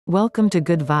Welcome to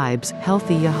Good Vibes,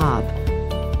 Healthy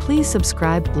Yahab. Please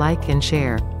subscribe, like and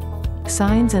share.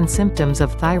 Signs and symptoms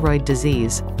of thyroid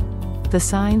disease. The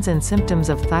signs and symptoms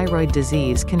of thyroid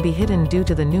disease can be hidden due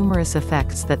to the numerous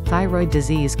effects that thyroid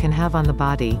disease can have on the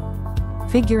body.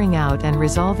 Figuring out and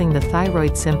resolving the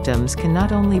thyroid symptoms can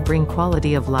not only bring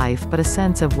quality of life but a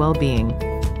sense of well-being.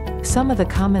 Some of the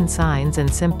common signs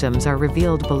and symptoms are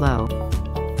revealed below.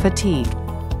 Fatigue.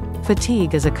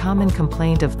 Fatigue is a common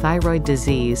complaint of thyroid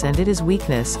disease, and it is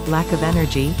weakness, lack of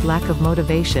energy, lack of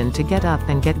motivation to get up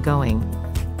and get going.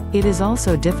 It is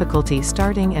also difficulty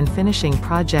starting and finishing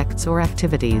projects or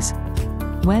activities.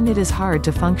 When it is hard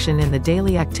to function in the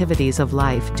daily activities of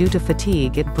life due to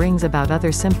fatigue, it brings about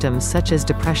other symptoms such as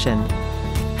depression.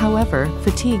 However,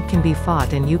 fatigue can be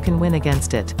fought and you can win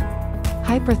against it.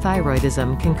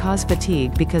 Hyperthyroidism can cause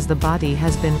fatigue because the body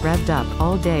has been revved up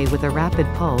all day with a rapid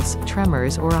pulse,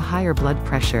 tremors or a higher blood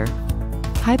pressure.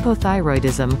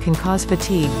 Hypothyroidism can cause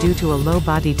fatigue due to a low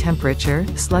body temperature,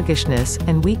 sluggishness,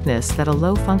 and weakness that a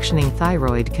low-functioning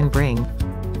thyroid can bring.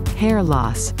 Hair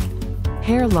loss.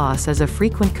 Hair loss is a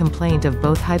frequent complaint of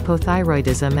both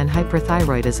hypothyroidism and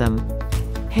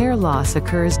hyperthyroidism. Hair loss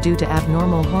occurs due to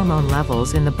abnormal hormone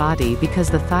levels in the body because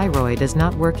the thyroid is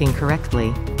not working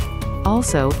correctly.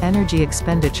 Also, energy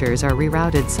expenditures are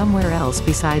rerouted somewhere else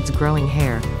besides growing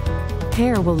hair.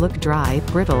 Hair will look dry,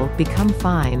 brittle, become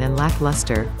fine and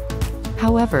lackluster.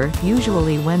 However,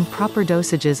 usually when proper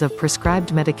dosages of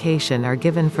prescribed medication are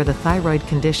given for the thyroid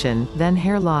condition, then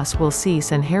hair loss will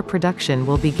cease and hair production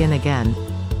will begin again.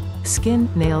 Skin,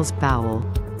 nails, bowel.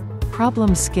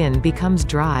 Problem: skin becomes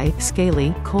dry,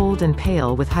 scaly, cold and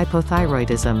pale with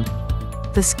hypothyroidism.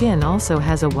 The skin also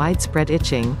has a widespread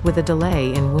itching, with a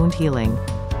delay in wound healing.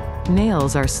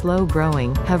 Nails are slow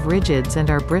growing, have ridges and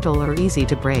are brittle or easy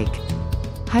to break.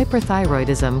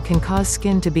 Hyperthyroidism can cause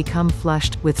skin to become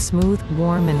flushed, with smooth,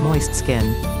 warm and moist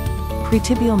skin.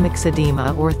 Pretibial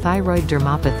myxedema or thyroid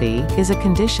dermopathy is a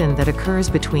condition that occurs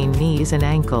between knees and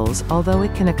ankles, although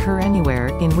it can occur anywhere,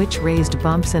 in which raised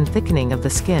bumps and thickening of the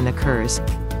skin occurs.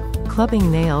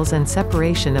 Clubbing nails and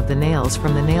separation of the nails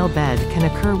from the nail bed can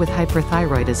occur with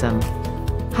hyperthyroidism.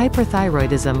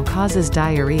 Hyperthyroidism causes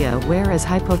diarrhea, whereas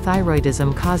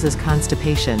hypothyroidism causes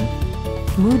constipation.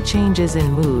 Mood changes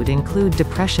in mood include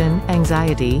depression,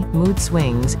 anxiety, mood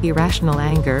swings, irrational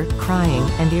anger, crying,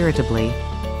 and irritability.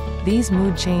 These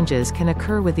mood changes can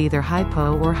occur with either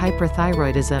hypo or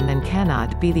hyperthyroidism and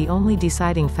cannot be the only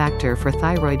deciding factor for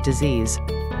thyroid disease.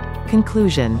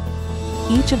 Conclusion.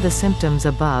 Each of the symptoms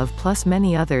above plus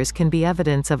many others can be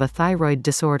evidence of a thyroid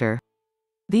disorder.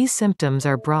 These symptoms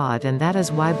are broad, and that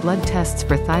is why blood tests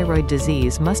for thyroid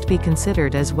disease must be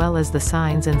considered as well as the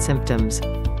signs and symptoms.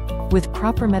 With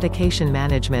proper medication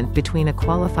management between a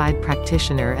qualified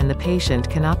practitioner and the patient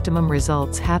can optimum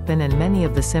results happen, and many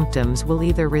of the symptoms will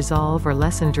either resolve or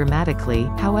lessen dramatically.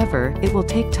 However, it will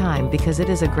take time because it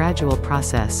is a gradual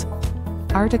process.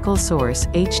 Article source: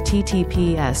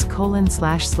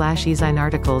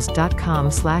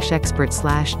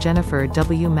 https://ezinarticles.com/expert/Jennifer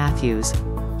W. Matthews.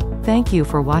 Thank you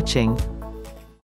for watching.